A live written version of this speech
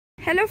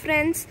Hello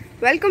friends,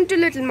 welcome to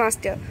Little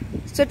Master.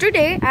 So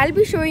today I'll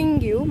be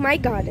showing you my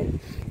garden.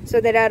 So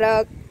there are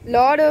a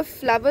lot of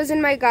flowers in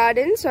my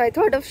garden, so I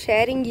thought of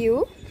sharing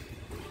you.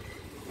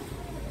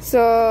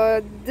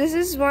 So this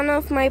is one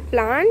of my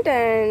plant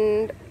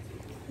and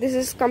this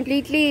is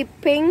completely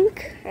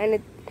pink and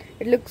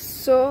it looks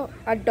so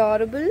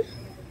adorable.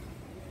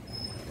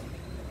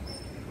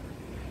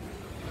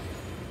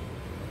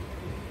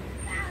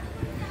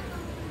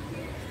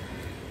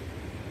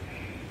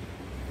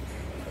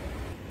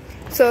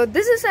 So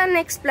this is our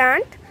next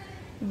plant,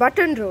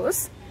 button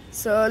rose.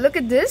 So look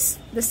at this,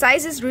 the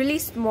size is really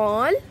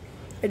small.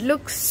 It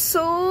looks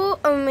so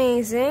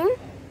amazing.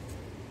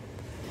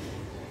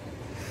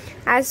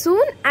 As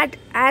soon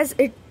as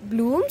it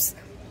blooms,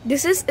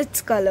 this is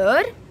its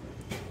color,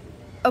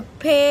 a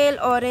pale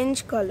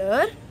orange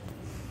color.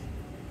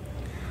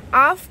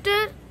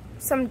 After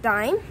some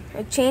time,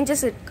 it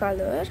changes its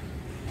color.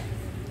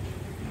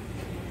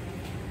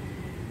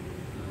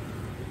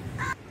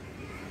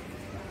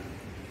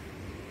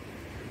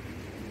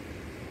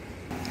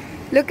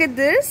 Look at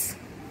this.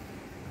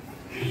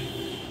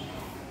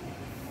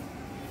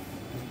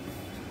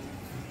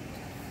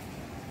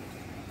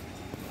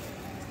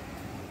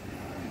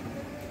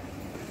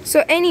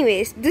 So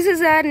anyways, this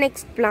is our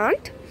next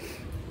plant.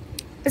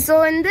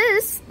 So in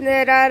this,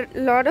 there are a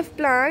lot of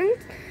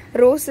plants,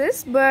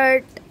 roses,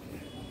 but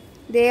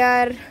they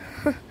are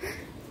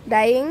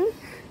dying.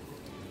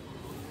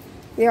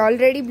 They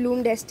already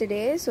bloomed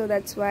yesterday, so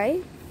that's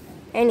why.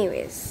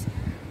 Anyways.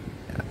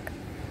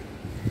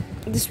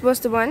 This was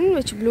the one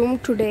which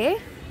bloomed today.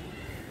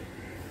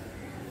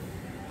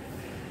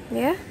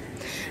 Yeah,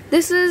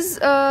 this is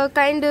a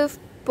kind of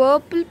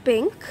purple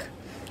pink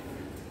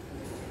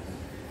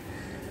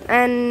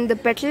and the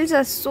petals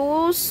are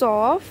so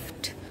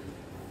soft,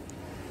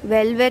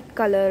 velvet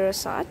color or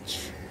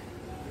such.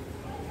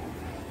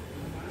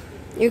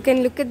 You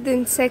can look at the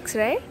insects,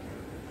 right?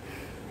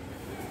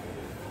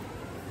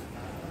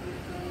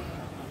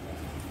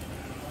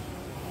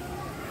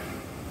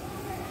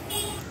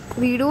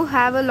 We do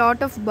have a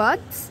lot of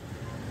buds.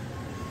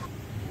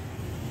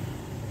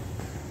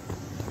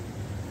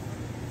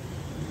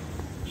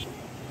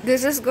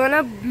 This is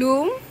gonna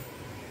bloom.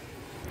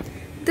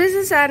 This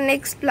is our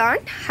next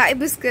plant,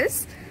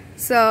 hibiscus.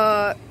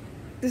 So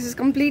this is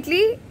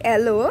completely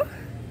yellow.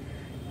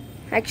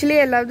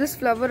 Actually, I love this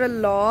flower a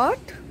lot.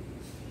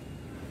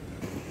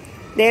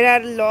 There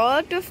are a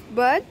lot of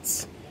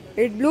buds.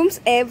 It blooms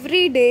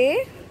every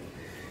day.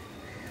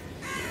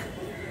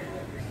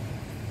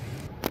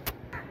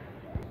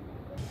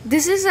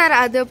 This is our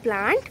other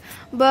plant,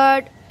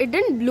 but it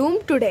didn't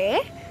bloom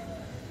today.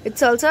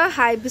 It's also a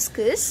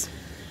hibiscus.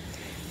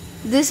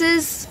 This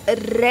is a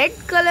red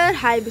color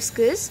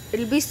hibiscus.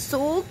 It'll be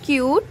so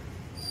cute.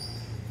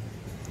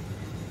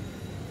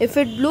 If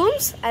it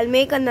blooms, I'll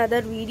make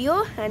another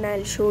video and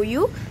I'll show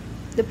you.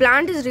 The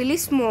plant is really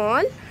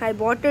small. I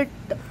bought it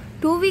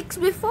 2 weeks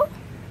before.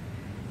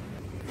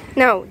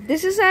 Now,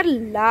 this is our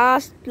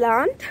last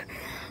plant.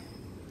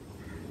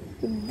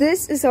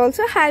 This is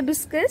also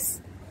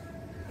hibiscus.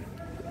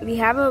 We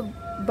have a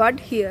bud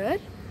here,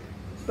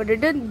 but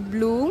it didn't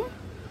bloom.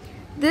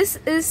 This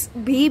is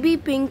baby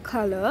pink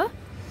color.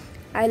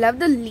 I love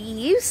the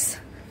leaves.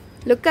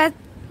 Look at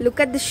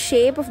the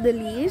shape of the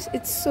leaves.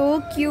 It's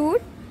so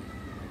cute.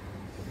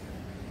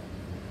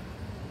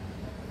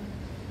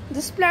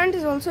 This plant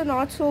is also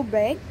not so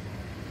big.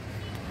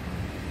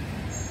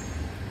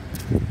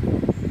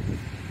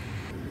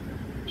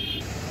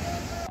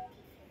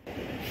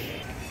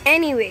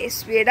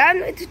 Anyways, we are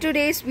done with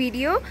today's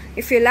video.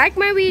 If you like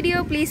my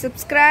video, please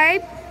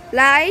subscribe,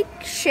 like,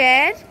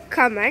 share,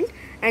 comment,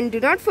 and do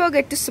not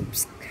forget to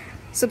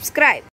subscribe.